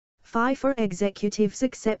FIFA executives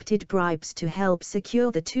accepted bribes to help secure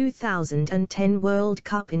the 2010 World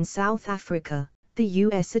Cup in South Africa, the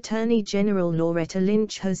U.S. Attorney General Loretta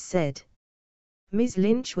Lynch has said. Ms.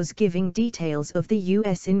 Lynch was giving details of the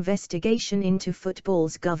U.S. investigation into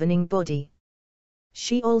football's governing body.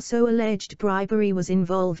 She also alleged bribery was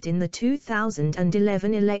involved in the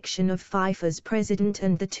 2011 election of FIFA's president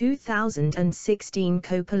and the 2016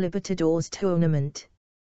 Copa Libertadores tournament.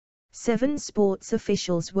 7 sports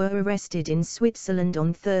officials were arrested in Switzerland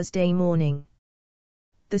on Thursday morning.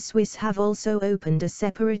 The Swiss have also opened a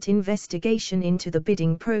separate investigation into the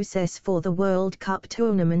bidding process for the World Cup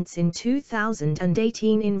tournaments in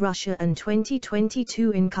 2018 in Russia and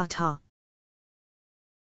 2022 in Qatar.